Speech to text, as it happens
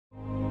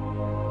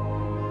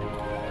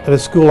At a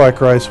school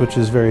like Rice, which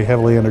is very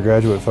heavily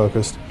undergraduate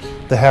focused,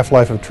 the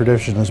half-life of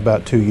tradition is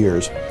about 2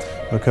 years,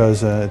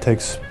 because it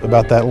takes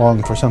about that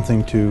long for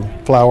something to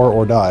flower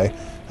or die,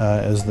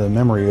 as the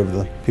memory of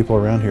the people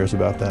around here is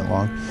about that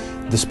long.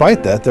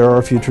 Despite that, there are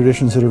a few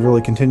traditions that have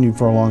really continued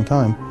for a long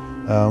time.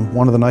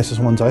 One of the nicest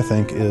ones, I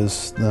think,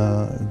 is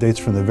dates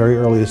from the very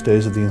earliest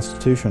days of the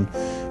institution,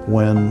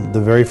 when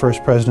the very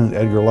first president,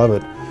 Edgar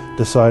Lovett,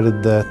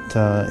 decided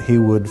that he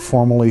would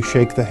formally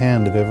shake the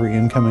hand of every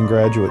incoming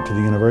graduate to the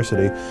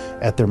university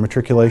at their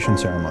matriculation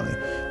ceremony.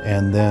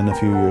 And then a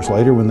few years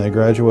later, when they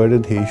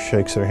graduated, he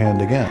shakes their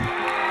hand again.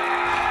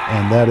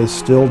 And that is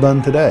still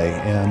done today,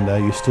 and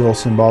you still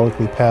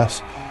symbolically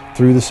pass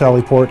through the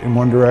Sally Port in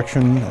one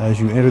direction as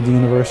you enter the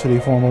university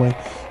formally,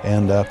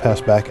 and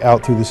pass back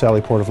out through the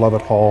Sally Port of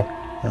Lovett Hall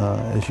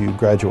as you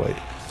graduate.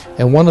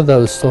 And one of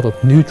those sort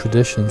of new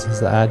traditions is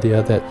the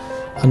idea that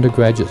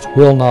undergraduates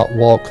will not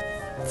walk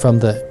from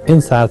the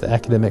inside of the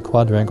academic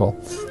quadrangle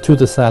to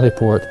the Sally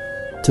Port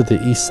to the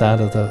east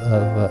side of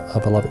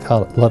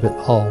the Lovett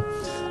Hall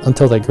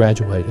until they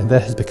graduate. And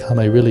that has become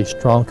a really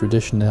strong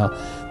tradition now,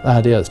 the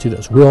idea that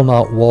students will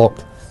not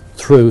walk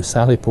through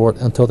Sally Port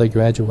until they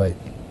graduate.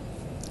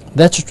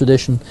 That's a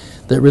tradition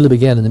that really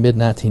began in the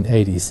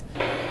mid-1980s.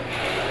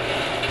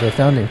 The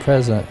founding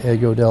president,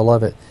 Edgar Odell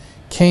Lovett,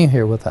 came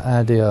here with the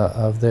idea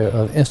of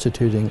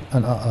instituting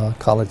a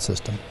college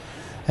system.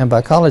 And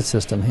by college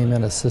system, he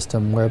meant a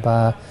system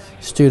whereby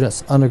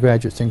students,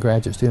 undergraduates and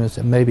graduate students,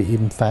 and maybe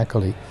even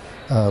faculty,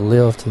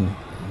 lived and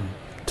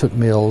took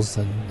meals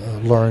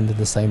and learned in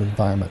the same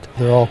environment.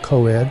 They're all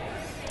co-ed,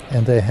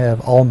 and they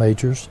have all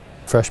majors,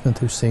 freshman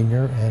through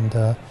senior,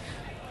 and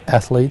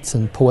athletes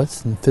and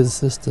poets and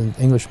physicists and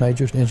English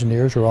majors and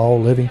engineers are all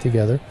living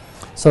together.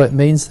 So it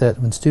means that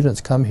when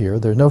students come here,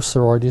 there are no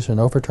sororities or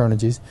no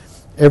fraternities.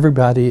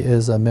 Everybody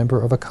is a member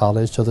of a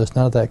college, so there's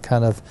none of that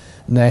kind of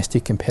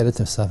nasty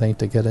competitiveness, I think,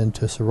 to get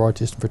into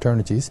sororities and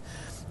fraternities.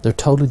 They're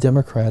totally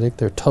democratic,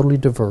 they're totally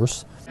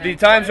diverse. The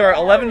times are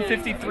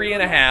 11:53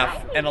 and a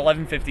half and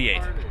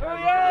 11:58.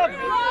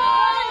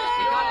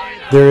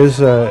 There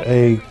is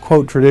a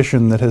quote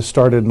tradition that has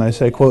started, and I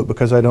say quote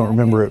because I don't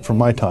remember it from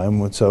my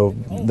time, so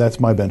that's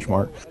my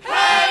benchmark.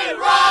 Hey,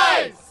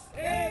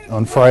 Rice!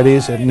 On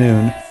Fridays at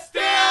noon,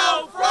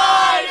 Still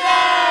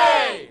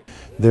Friday!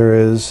 there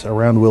is a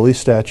round Willie's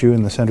statue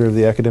in the center of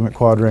the academic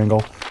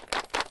quadrangle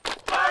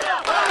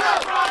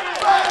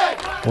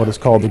what is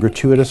called the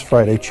Gratuitous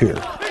Friday Cheer.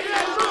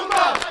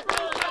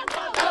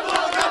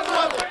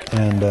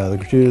 And the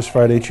Gratuitous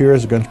Friday Cheer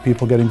is a bunch of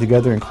people getting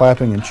together and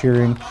clapping and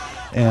cheering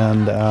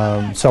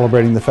and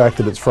celebrating the fact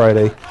that it's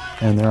Friday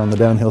and they're on the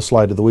downhill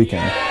slide to the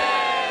weekend.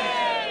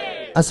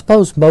 I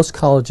suppose most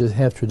colleges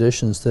have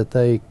traditions that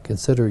they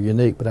consider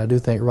unique, but I do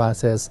think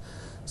Rice has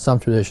some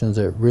traditions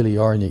that really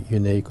are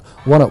unique.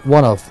 One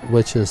of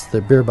which is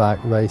the beer bike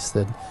race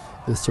that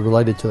is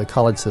related to the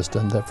college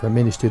system, that for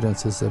many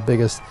students is the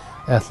biggest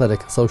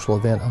athletic social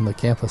event on the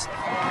campus.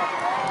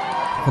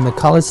 When the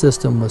college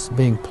system was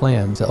being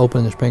planned to open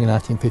in the spring of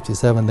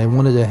 1957, they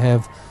wanted to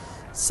have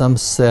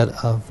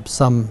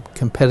some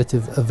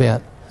competitive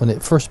event. When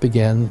it first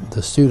began,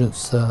 the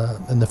students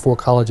in the 4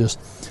 colleges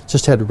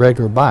just had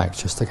regular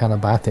bikes, just the kind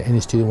of bike that any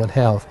student would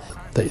have.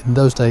 In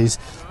those days,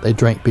 they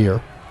drank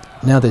beer.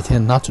 Now they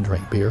tend not to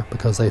drink beer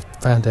because they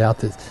found out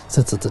that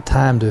since it's a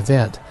timed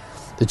event,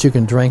 that you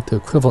can drink the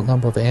equivalent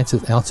number of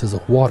ounces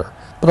of water.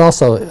 But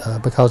also,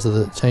 because of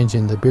the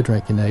changing the beer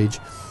drinking age,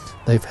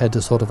 they've had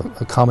to sort of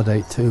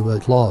accommodate to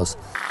laws.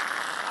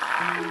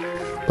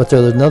 But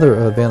there's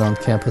another event on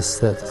campus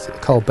that's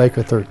called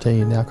Baker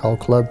 13, now called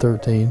Club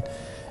 13,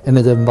 and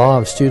it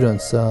involves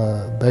students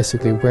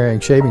basically wearing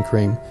shaving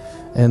cream,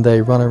 and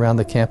they run around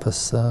the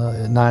campus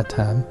at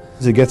nighttime.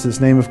 It gets its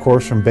name, of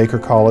course, from Baker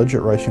College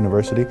at Rice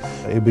University.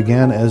 It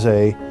began as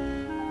a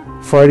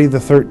Friday the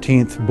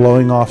 13th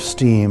blowing off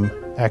steam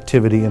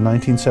activity in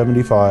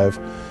 1975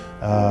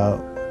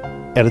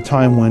 at a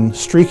time when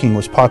streaking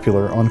was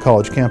popular on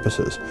college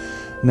campuses.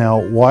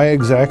 Now, why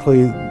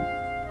exactly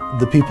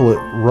the people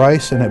at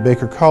Rice and at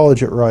Baker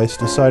College at Rice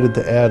decided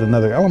to add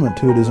another element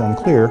to it is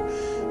unclear,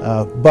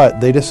 but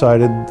they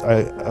decided,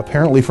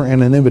 apparently for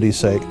anonymity's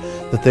sake,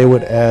 that they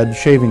would add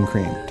shaving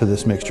cream to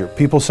this mixture.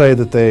 People say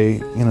that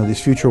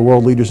these future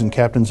world leaders and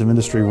captains of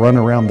industry run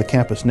around the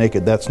campus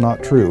naked. That's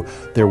not true.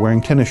 They're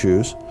wearing tennis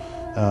shoes.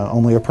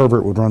 Only a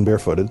pervert would run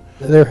barefooted.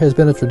 There has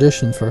been a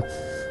tradition for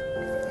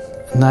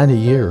 90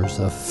 years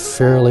of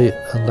fairly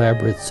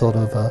elaborate sort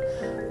of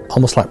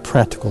almost like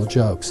practical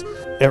jokes.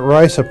 At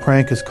Rice, a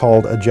prank is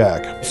called a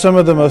jack. Some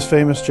of the most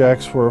famous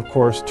jacks were, of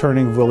course,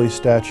 turning Willie's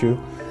statue.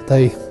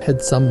 They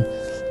had some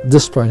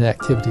disciplinary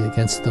activity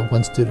against the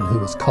one student who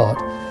was caught,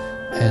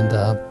 and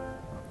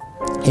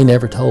he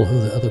never told who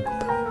the other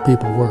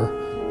people were.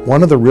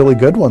 One of the really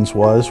good ones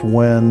was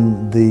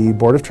when the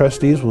Board of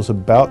Trustees was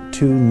about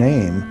to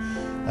name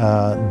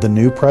the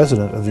new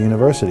president of the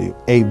university.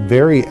 A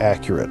very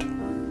accurate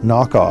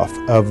knockoff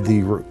of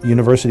the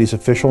university's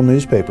official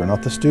newspaper,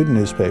 not the student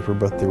newspaper,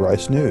 but the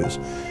Rice News,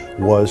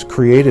 was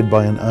created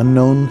by an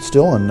unknown,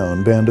 still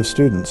unknown, band of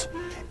students.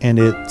 and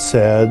it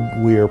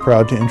said, "We are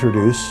proud to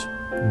introduce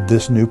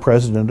this new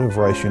president of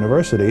Rice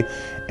University,"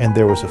 and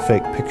there was a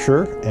fake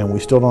picture, and we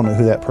still don't know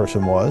who that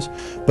person was,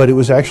 but it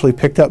was actually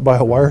picked up by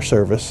a wire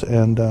service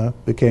and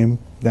became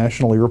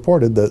nationally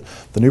reported that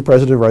the new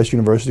president of Rice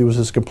University was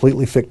this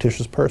completely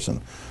fictitious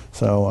person.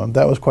 So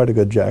that was quite a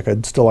good jack.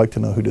 I'd still like to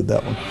know who did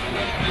that one.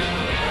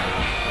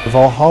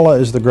 Valhalla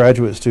is the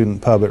graduate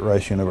student pub at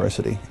Rice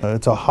University.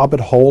 It's a hobbit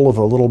hole of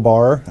a little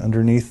bar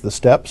underneath the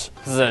steps.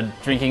 This is a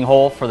drinking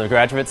hole for the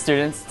graduate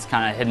students. It's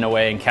kind of hidden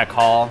away in Keck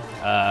Hall.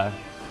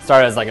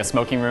 Started as like a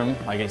smoking room,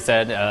 like I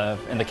said,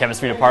 in the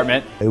chemistry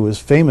department. It was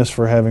famous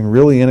for having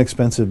really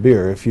inexpensive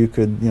beer. If you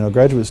could,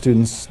 graduate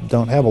students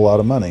don't have a lot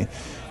of money,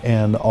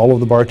 and all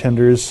of the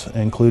bartenders,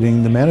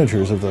 including the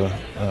managers of the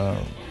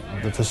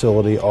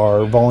facility,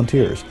 are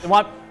volunteers. We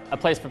want a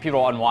place for people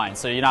to unwind,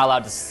 so you're not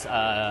allowed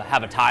to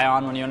have a tie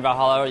on when you're in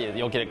Valhalla.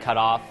 You'll get it cut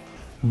off.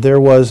 There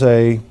was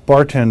a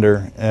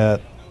bartender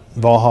at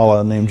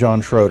Valhalla named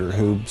John Schroeder,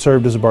 who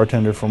served as a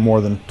bartender for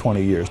more than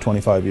 20 years,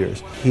 25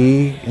 years.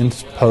 He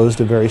imposed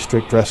a very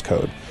strict dress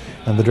code.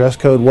 And the dress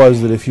code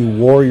was that if you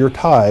wore your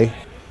tie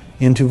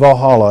into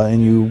Valhalla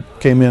and you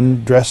came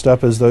in dressed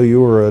up as though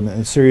you were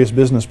a serious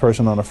business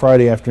person on a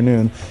Friday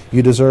afternoon,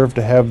 you deserved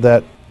to have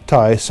that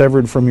tie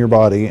severed from your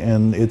body,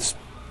 and its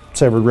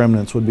severed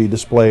remnants would be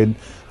displayed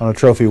on a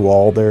trophy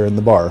wall there in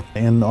the bar.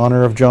 In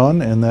honor of John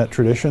and that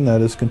tradition,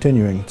 that is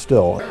continuing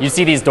still. You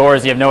see these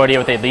doors, you have no idea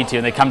what they lead to,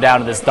 and they come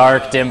down to this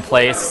dark, dim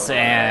place,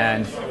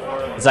 and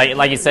it's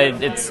like you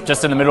said, it's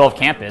just in the middle of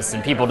campus,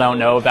 and people don't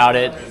know about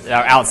it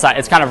outside.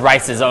 It's kind of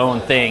Rice's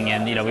own thing,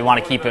 and we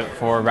want to keep it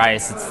for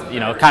Rice. It's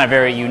kind of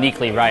very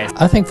uniquely Rice.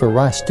 I think for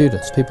Rice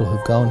students, people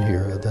who've gone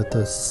here, that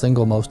the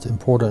single most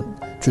important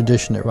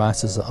tradition at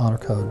Rice is the honor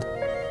code.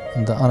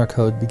 And the honor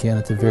code began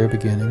at the very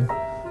beginning.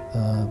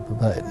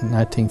 By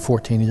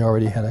 1914, he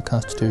already had a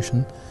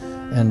constitution,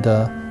 and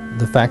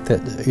the fact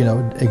that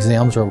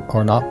exams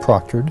are not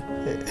proctored,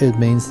 it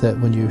means that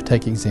when you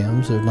take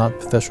exams, there are not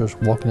professors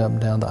walking up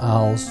and down the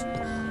aisles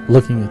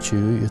looking at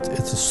you.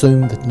 It's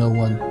assumed that no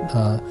one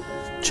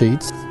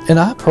cheats. And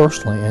I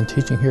personally, and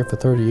teaching here for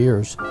 30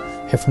 years,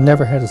 have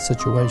never had a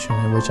situation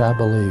in which I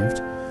believed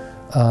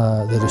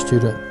that a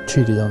student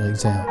cheated on an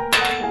exam.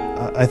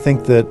 I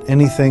think that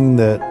anything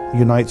that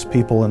unites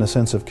people in a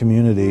sense of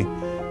community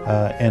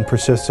and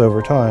persists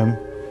over time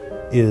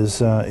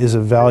is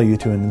of value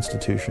to an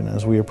institution.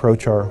 As we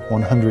approach our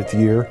 100th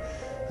year,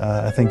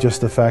 I think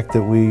just the fact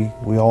that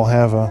we all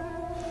have a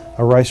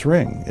rice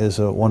ring is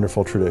a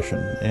wonderful tradition,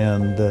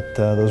 and that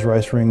those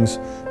rice rings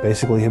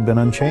basically have been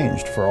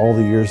unchanged for all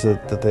the years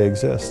that they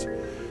exist.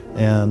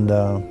 And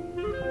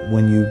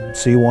when you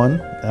see one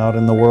out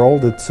in the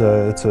world, it's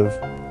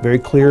a very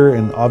clear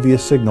and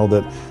obvious signal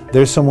that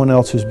there's someone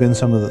else who's been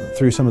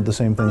through some of the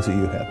same things that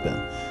you have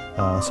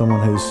been.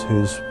 Someone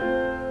who's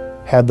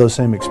had those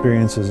same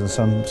experiences, and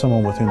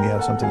someone with whom you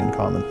have something in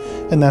common.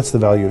 And that's the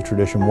value of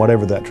tradition,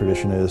 whatever that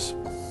tradition is.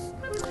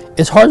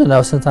 It's hard to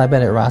know, since I've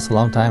been at Rice a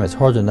long time, it's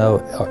hard to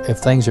know if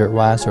things at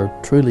Rice are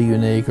truly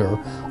unique or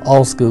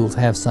all schools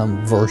have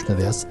some version of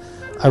this.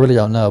 I really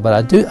don't know, but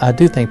I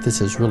do think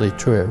this is really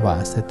true at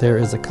Rice, that there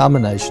is a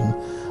combination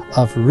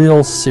of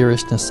real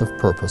seriousness of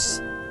purpose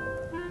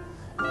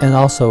and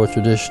also a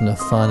tradition of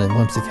fun and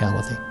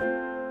whimsicality.